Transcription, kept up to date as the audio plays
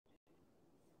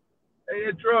Hey,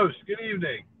 Andros, good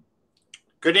evening.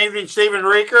 Good evening, Stephen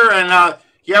Reeker, and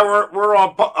yeah, we're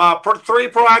on three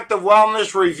proactive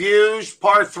wellness reviews,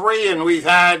 part three, and we've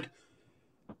had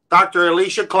Dr.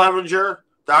 Alicia Clevenger,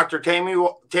 Dr.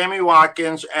 Tammy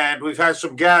Watkins, and we've had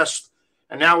some guests,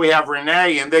 and now we have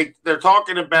Renee, and they're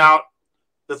talking about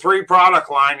the three product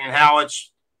line and how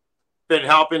it's been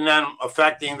helping them,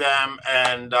 affecting them,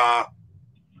 and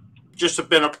just have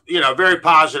been very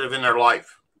positive in their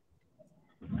life.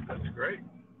 That's great.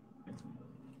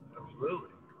 Absolutely.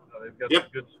 They've got some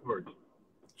Yep. good stories.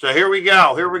 So here we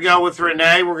go. Here we go with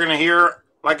Renee. We're going to hear,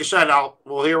 like I said,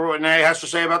 we'll hear what Renee has to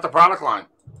say about the product line.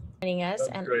 Joining us.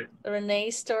 That's And great.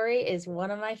 Renee's story is one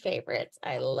of my favorites.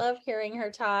 I love hearing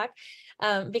her talk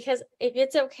because if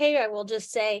it's okay, I will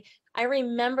just say I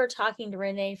remember talking to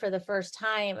Renee for the first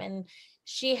time, and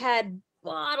she had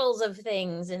bottles of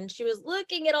things and she was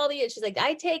looking at all the, she's like,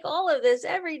 I take all of this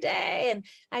every day. And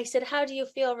I said, how do you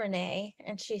feel, Renee?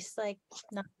 And she's like,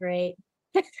 not great.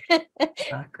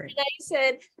 Not great. And I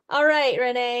said, all right,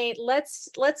 Renee, let's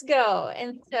go.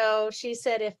 And so she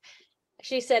said,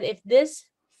 if this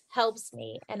helps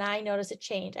me and I notice a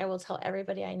change, I will tell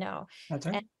everybody I know. That's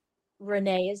right. And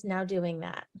Renee is now doing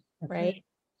that, That's right?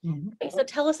 Mhm. Okay, so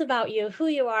tell us about you, who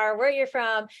you are, where you're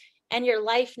from, and your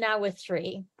life now with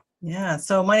three. Yeah.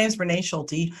 So my name is Renee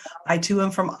Schulte. I too am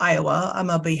from Iowa.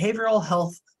 I'm a behavioral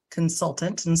health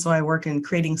consultant. And so I work in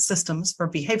creating systems for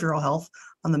behavioral health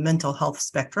on the mental health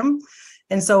spectrum.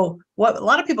 And so what a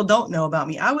lot of people don't know about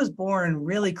me, I was born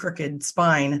really crooked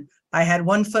spine. I had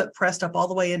one foot pressed up all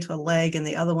the way into a leg and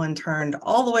the other one turned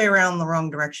all the way around the wrong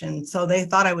direction. So they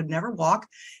thought I would never walk.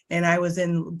 And I was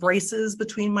in braces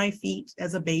between my feet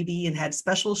as a baby and had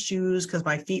special shoes because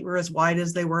my feet were as wide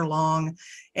as they were long.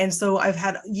 And so I've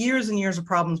had years and years of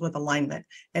problems with alignment.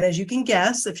 And as you can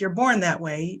guess, if you're born that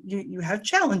way, you have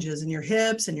challenges in your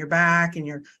hips and your back and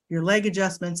your leg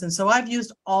adjustments. And so I've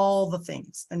used all the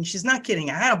things. And she's not kidding.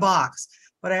 I had a box,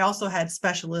 but I also had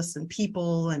specialists and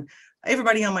people and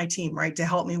everybody on my team, right, to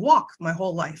help me walk my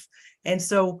whole life. And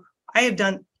so I have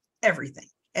done everything.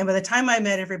 And by the time I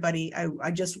met everybody, I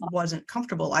just wasn't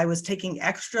comfortable. I was taking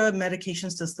extra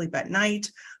medications to sleep at night.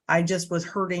 I just was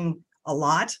hurting a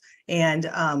lot and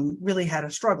really had a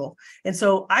struggle. And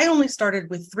so I only started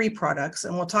with three products,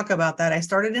 and we'll talk about that. I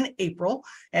started in April.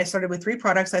 I started with three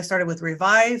products. I started with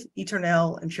Revive,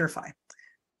 Eternel, and Purify.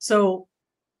 So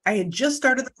I had just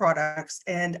started the products,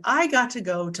 and I got to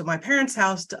go to my parents'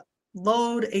 house to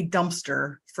load a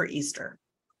dumpster for Easter,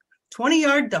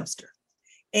 20-yard dumpster.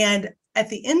 And at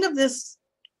the end of this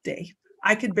day,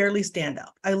 I could barely stand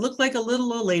up. I looked like a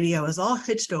little old lady. I was all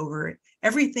hitched over.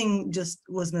 Everything just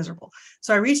was miserable.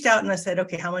 So I reached out and I said,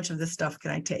 okay, how much of this stuff can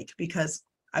I take? Because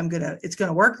it's going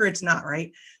to work or it's not,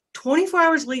 right? 24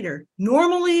 hours later,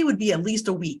 normally would be at least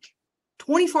a week,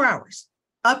 24 hours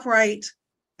upright.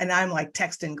 And I'm like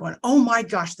texting going, oh my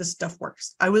gosh, this stuff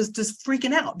works. I was just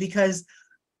freaking out because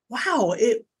wow,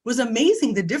 it was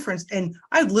amazing the difference. And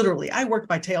I worked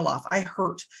my tail off. I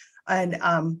hurt.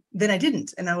 And then I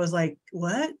didn't. And I was like,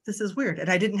 what? This is weird. And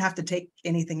I didn't have to take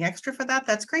anything extra for that.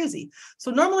 That's crazy.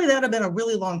 So normally that would have been a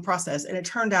really long process. And it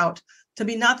turned out to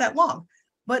be not that long.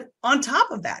 But on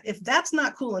top of that, if that's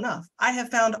not cool enough, I have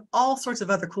found all sorts of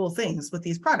other cool things with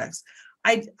these products.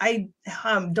 I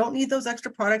don't need those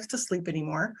extra products to sleep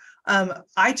anymore.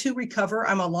 I too recover.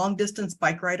 I'm a long distance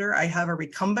bike rider. I have a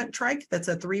recumbent trike that's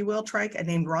a 3-wheel trike I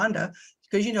named Rhonda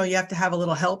because you have to have a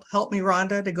little help me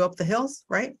Rhonda to go up the hills,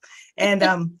 right?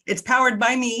 And it's powered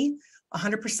by me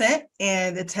 100%,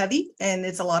 and it's heavy and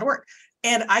it's a lot of work.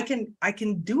 And I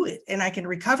can do it and I can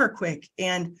recover quick.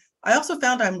 And I also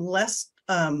found I'm less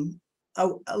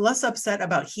upset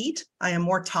about heat. I am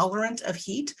more tolerant of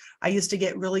heat. I used to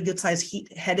get really good size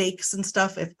heat headaches and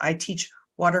stuff if I teach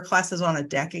water classes on a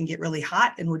deck and get really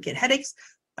hot and would get headaches.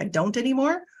 I don't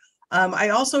anymore. I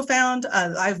also found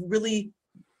I've really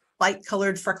light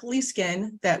colored freckly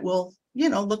skin that will,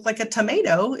 look like a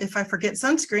tomato if I forget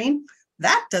sunscreen.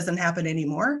 That doesn't happen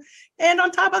anymore. And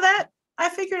on top of that, I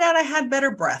figured out I had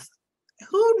better breath.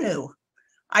 Who knew?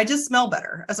 I just smell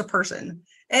better as a person.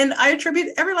 And I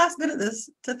attribute every last bit of this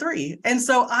to three. And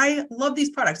so I love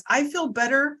these products. I feel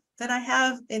better than I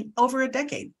have in over a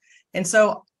decade. And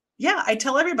so, yeah, I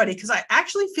tell everybody because I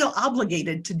actually feel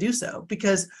obligated to do so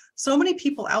because so many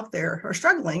people out there are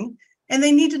struggling and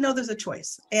they need to know there's a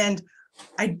choice. And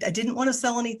I didn't want to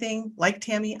sell anything like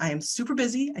Tammy. I am super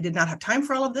busy. I did not have time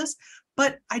for all of this,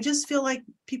 but I just feel like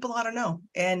people ought to know.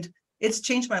 And it's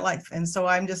changed my life. And so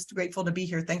I'm just grateful to be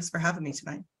here. Thanks for having me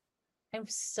tonight. I'm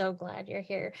so glad you're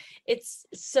here. It's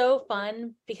so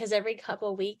fun because every couple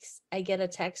of weeks I get a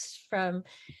text from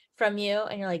you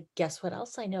and you're like, guess what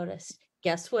else I noticed?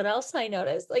 guess what else I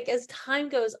noticed? Like as time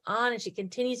goes on and she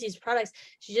continues these products,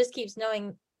 she just keeps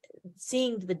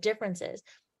seeing the differences.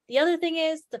 The other thing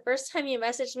is, the first time you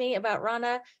messaged me about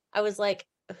Rhonda, I was like,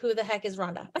 who the heck is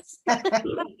Rhonda?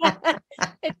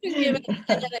 It took me a minute,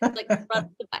 and then I was like,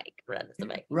 Rhonda's the bike. Rhonda's the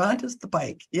bike. Rhonda's the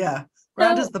bike. Yeah. So,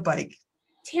 Rhonda's the bike.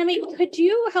 Tammy, could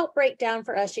you help break down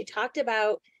for us? She talked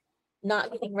about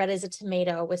not getting red as a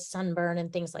tomato with sunburn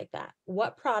and things like that.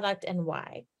 What product and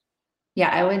why? Yeah,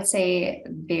 I would say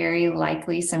very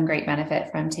likely some great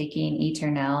benefit from taking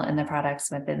Eternel and the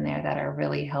products within there that are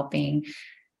really helping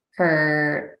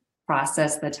her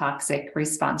process the toxic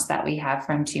response that we have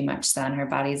from too much sun. Her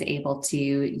body's able to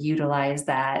utilize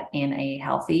that in a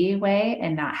healthy way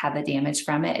and not have the damage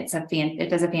from it. It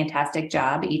does a fantastic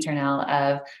job, Eternel,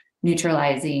 of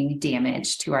neutralizing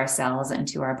damage to our cells and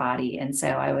to our body. And so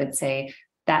I would say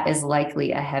that is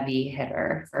likely a heavy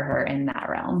hitter for her in that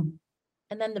realm.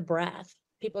 And then the breath.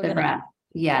 People are The going to breath.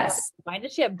 Yes. why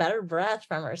does she have better breath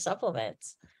from her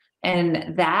supplements?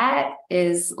 And that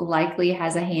is likely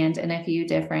has a hand in a few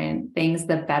different things,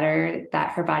 the better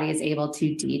that her body is able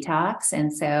to detox.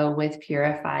 And so with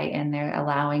Purify in there,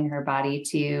 allowing her body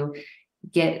to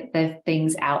get the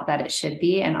things out that it should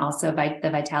be. And also by the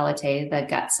Vitality, the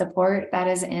gut support that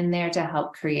is in there to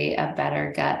help create a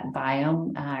better gut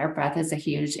biome.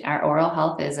 Our oral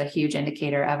health is a huge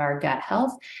indicator of our gut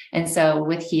health. And so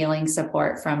with healing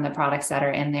support from the products that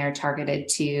are in there targeted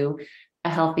to a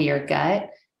healthier gut,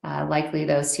 likely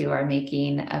those two are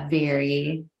making a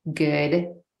very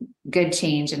good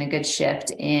change and a good shift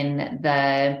in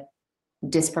the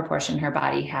disproportion her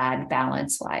body had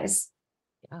balance wise.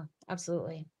 Yeah,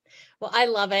 absolutely. Well, I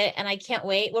love it. And I can't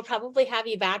wait. We'll probably have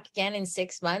you back again in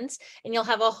 6 months and you'll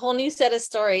have a whole new set of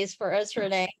stories for us,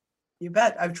 Renee. You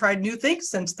bet. I've tried new things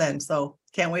since then. So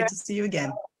can't wait to see you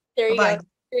again. There you Bye-bye. go,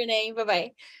 Renee.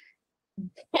 Bye-bye.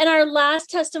 And our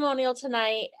last testimonial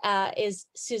tonight is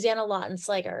Susanna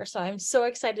Lawton-Slager. So I'm so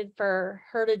excited for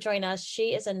her to join us.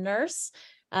 She is a nurse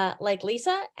like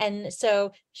Lisa. And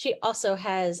so she also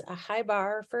has a high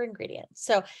bar for ingredients.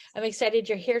 So I'm excited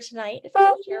you're here tonight. If you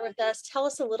can share with us, tell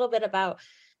us a little bit about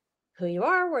who you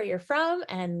are, where you're from,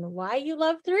 and why you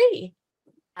love 3.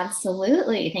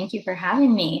 Absolutely. Thank you for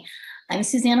having me. I'm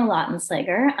Susanna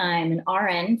Lawton-Slager. I'm an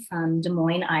RN from Des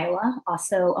Moines, Iowa,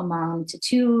 also a mom to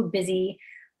 2 busy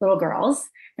little girls.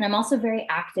 And I'm also very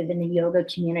active in the yoga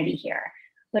community here.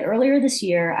 But earlier this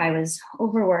year, I was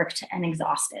overworked and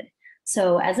exhausted.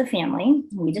 So as a family,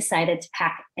 we decided to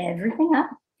pack everything up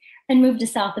and move to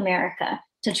South America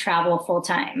to travel full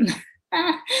time.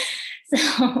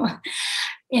 So,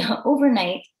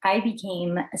 overnight, I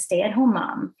became a stay-at-home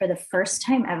mom for the first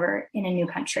time ever in a new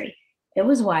country. It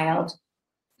was wild,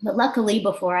 but luckily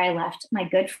before I left, my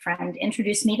good friend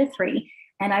introduced me to 3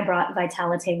 and I brought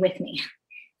Vitality with me.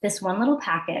 This one little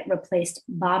packet replaced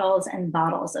bottles and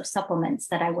bottles of supplements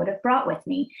that I would have brought with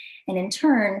me. And in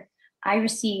turn, I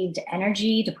received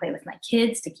energy to play with my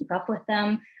kids, to keep up with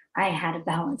them. I had a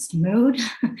balanced mood,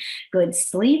 good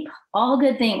sleep, all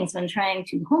good things when trying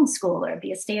to homeschool or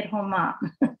be a stay-at-home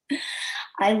mom.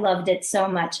 I loved it so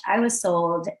much. I was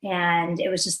sold, and it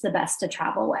was just the best to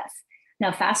travel with.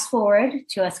 Now, fast forward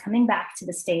to us coming back to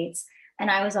the States,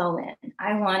 and I was all in.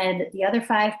 I wanted the other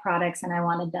 5 products, and I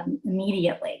wanted them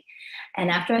immediately. And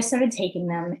after I started taking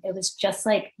them, it was just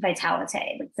like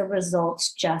Vitality. Like the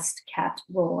results just kept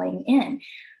rolling in.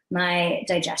 My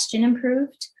digestion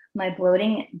improved. My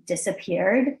bloating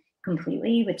disappeared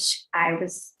completely, which I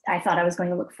thought I was going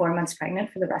to look 4 months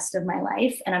pregnant for the rest of my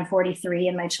life. And I'm 43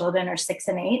 and my children are 6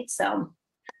 and 8. So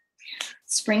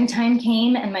springtime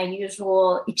came and my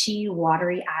usual itchy,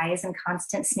 watery eyes and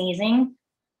constant sneezing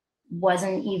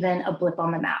wasn't even a blip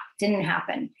on the map. Didn't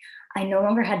happen. I no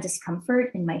longer had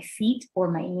discomfort in my feet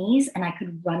or my knees, and I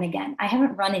could run again. I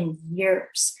haven't run in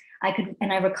years. I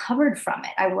recovered from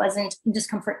it. I wasn't in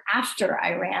discomfort after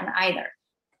I ran either.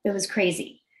 It was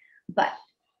crazy. But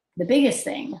the biggest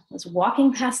thing was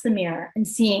walking past the mirror and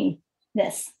seeing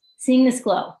this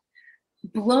glow.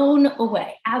 Blown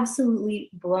away, absolutely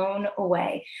blown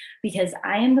away, because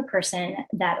I am the person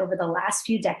that over the last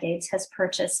few decades has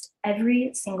purchased every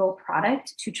single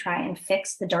product to try and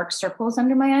fix the dark circles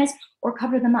under my eyes or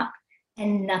cover them up.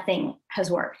 And nothing has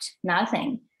worked,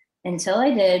 nothing, until I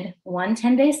did one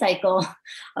 10-day cycle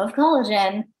of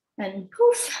collagen and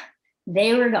poof,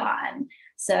 they were gone.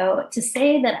 So to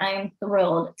say that I'm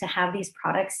thrilled to have these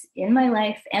products in my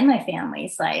life and my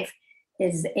family's life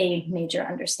is a major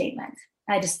understatement.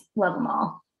 I just love them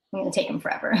all. I'm going to take them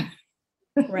forever.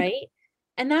 Right.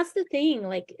 And that's the thing,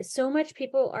 like so much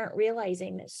people aren't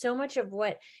realizing that so much of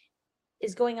what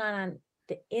is going on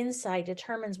the inside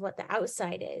determines what the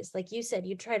outside is. Like you said,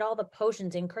 you tried all the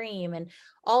potions and cream and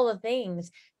all the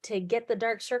things to get the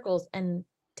dark circles, and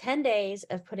 10 days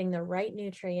of putting the right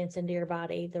nutrients into your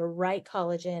body, the right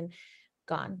collagen,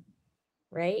 gone.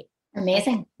 Right?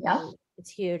 Amazing. Yeah. It's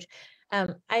huge.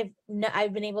 I've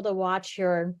been able to watch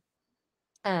your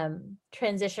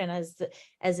transition as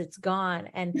it's gone,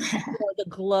 and the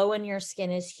glow in your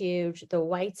skin is huge. The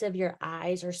whites of your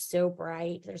eyes are so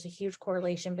bright. There's a huge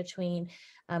correlation between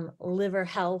liver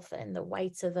health and the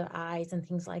whites of the eyes and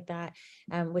things like that,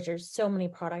 which are so many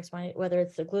products, whether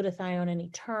it's the glutathione and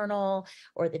Eternal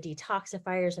or the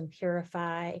detoxifiers and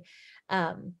Purify.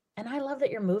 And I love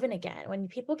that you're moving again. When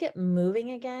people get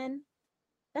moving again,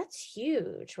 that's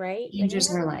huge, right? Changes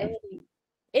their life.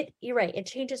 You're right. It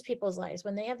changes people's lives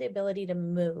when they have the ability to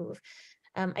move.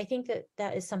 I think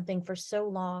that is something for so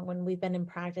long when we've been in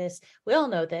practice. We all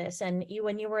know this. And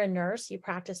when you were a nurse, you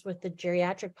practiced with the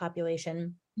geriatric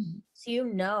population. Mm-hmm. So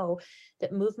you know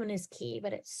that movement is key,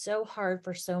 but it's so hard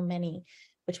for so many,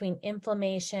 between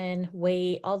inflammation,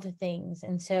 weight, all the things.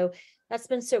 And so that's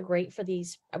been so great for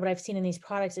these. What I've seen in these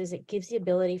products is it gives the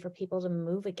ability for people to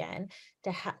move again,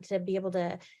 to be able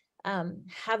to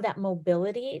have that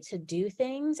mobility to do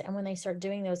things. And when they start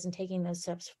doing those and taking those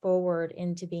steps forward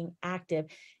into being active,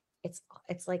 it's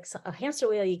like a hamster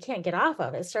wheel you can't get off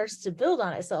of. It starts to build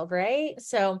on itself, right?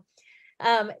 So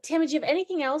Tammy, do you have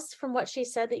anything else from what she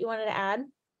said that you wanted to add?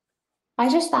 I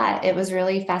just thought it was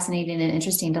really fascinating and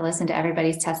interesting to listen to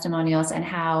everybody's testimonials, and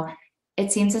how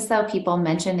it seems as though people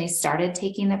mentioned they started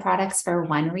taking the products for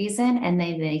one reason, and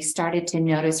they started to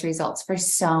notice results for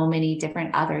so many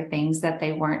different other things that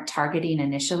they weren't targeting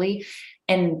initially.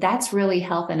 And that's really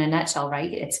health in a nutshell,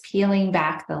 right? It's peeling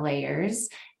back the layers,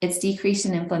 it's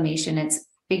decreasing inflammation, it's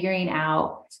figuring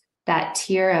out that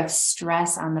tier of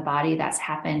stress on the body that's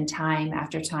happened time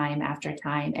after time after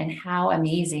time. And how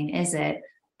amazing is it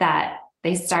that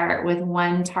they start with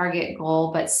one target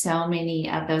goal, but so many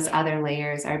of those other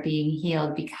layers are being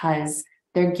healed because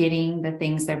they're getting the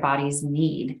things their bodies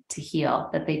need to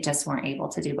heal that they just weren't able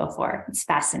to do before. It's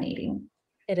fascinating.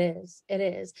 It is. It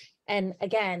is. And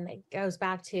again, it goes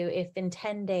back to, if in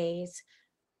 10 days,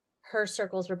 her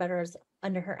circles were better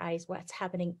under her eyes, what's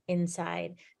happening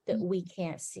inside that we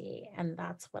can't see. And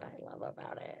that's what I love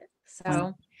about it.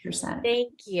 So 100%.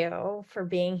 Thank you for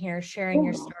being here, sharing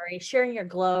your story, sharing your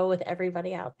glow with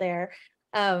everybody out there.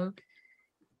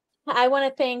 I want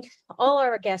to thank all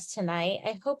our guests tonight.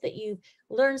 I hope that you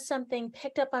learned something,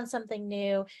 picked up on something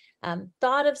new,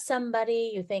 thought of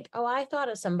somebody. You think, oh, I thought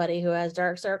of somebody who has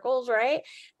dark circles, right?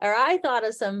 Or I thought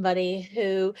of somebody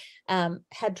who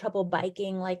had trouble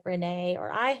biking like Renee,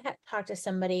 or I had talked to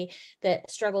somebody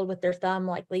that struggled with their thumb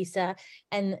like Lisa.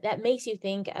 And that makes you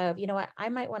think of, you know what, I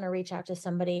might want to reach out to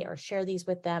somebody or share these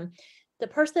with them. The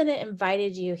person that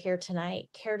invited you here tonight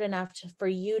cared enough for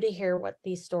you to hear what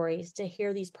these stories, to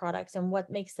hear these products and what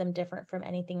makes them different from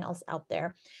anything else out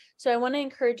there. So I want to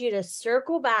encourage you to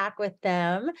circle back with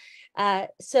them.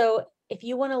 So if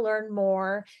you want to learn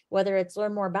more, whether it's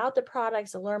learn more about the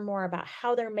products or learn more about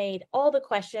how they're made, all the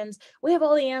questions, we have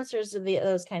all the answers to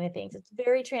those kind of things. It's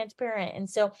very transparent. And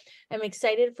so I'm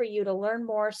excited for you to learn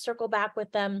more, circle back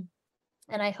with them.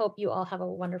 And I hope you all have a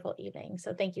wonderful evening.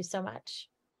 So thank you so much.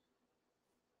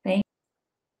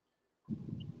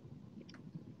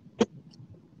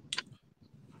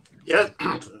 Yeah.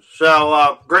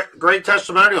 So great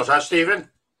testimonials, huh, Stephen?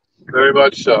 Very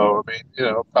much so. I mean, you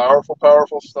know, powerful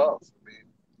stuff. I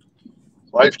mean,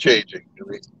 life-changing. I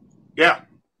mean, yeah.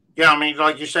 I mean,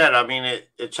 like you said, I mean,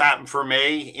 it's happened for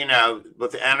me, you know,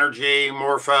 with the energy,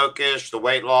 more focus, the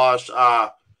weight loss,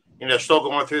 you know, still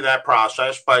going through that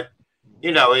process, but,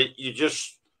 you know, you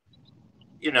just,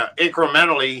 you know,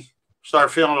 incrementally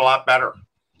start feeling a lot better.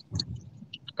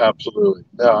 absolutely.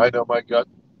 Yeah, I know my gut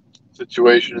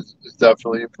situation is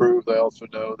definitely improved. I also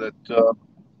know that,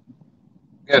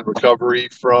 again, recovery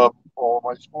from all of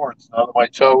my sports. Now that my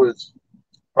toe is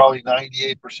probably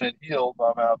 98% healed,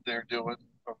 I'm out there doing,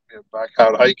 you know, back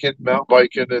out hiking, mountain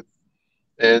biking,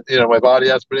 and you know, my body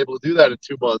hasn't been able to do that in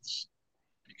 2 months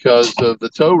because of the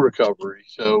toe recovery.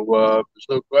 So there's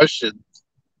no question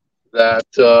that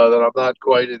I'm not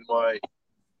quite in my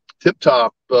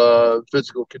tip-top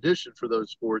physical condition for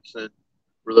those sports and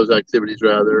for those activities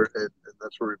rather, and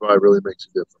that's where Revive really makes a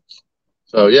difference.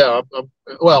 So yeah, I'm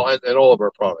well, and all of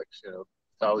our products, you know,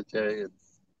 Talite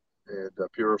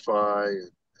and Purify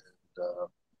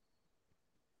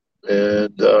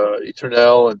and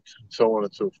Eternal and so on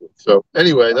and so forth. So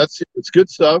anyway, it's good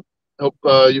stuff. Hope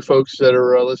you folks that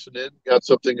are listening got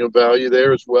something of value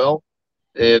there as well.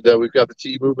 And we've got the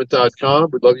tmovement.com.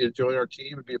 We'd love you to join our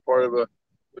team and be a part of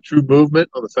a true movement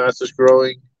on the fastest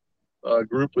growing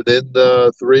group within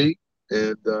the three,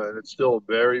 and it's still a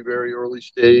very, very early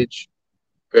stage,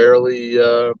 barely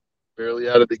barely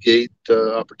out of the gate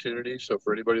opportunity. So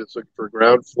for anybody that's looking for a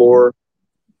ground floor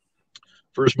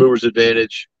first movers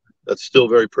advantage, that's still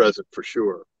very present for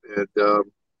sure. And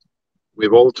we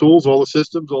have all the tools, all the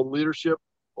systems, all the leadership,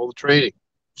 all the training.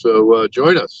 So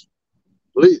join us,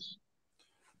 please.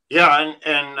 Yeah,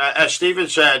 and as Stephen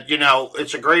said, you know,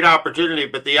 it's a great opportunity,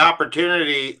 but the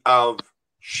opportunity of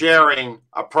sharing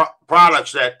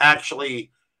products that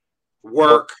actually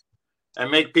work and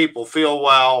make people feel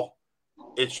well,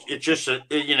 it's just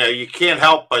you know, you can't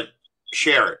help but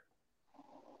share it.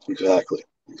 Exactly.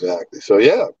 So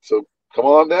yeah, so come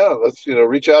on down. Let's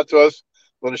reach out to us.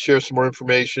 Want to share some more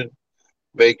information,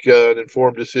 make an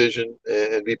informed decision,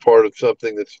 and be part of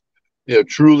something that's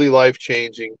truly life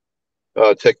changing.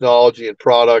 Technology and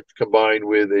product combined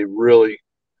with a really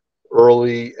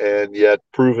early and yet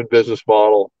proven business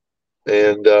model,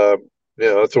 and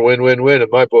it's a win-win-win in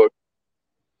my book.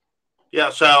 Yeah,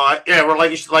 so yeah, we're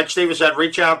like Stephen said,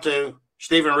 reach out to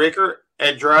Stephen Rieker,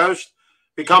 Ed Drost,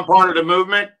 become part of the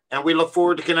movement, and we look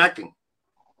forward to connecting.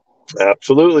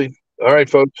 Absolutely. All right,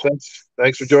 folks.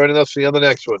 Thanks for joining us. See you on the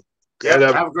next one. Yeah,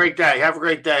 have a great day. Have a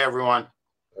great day, everyone.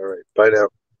 All right. Bye now.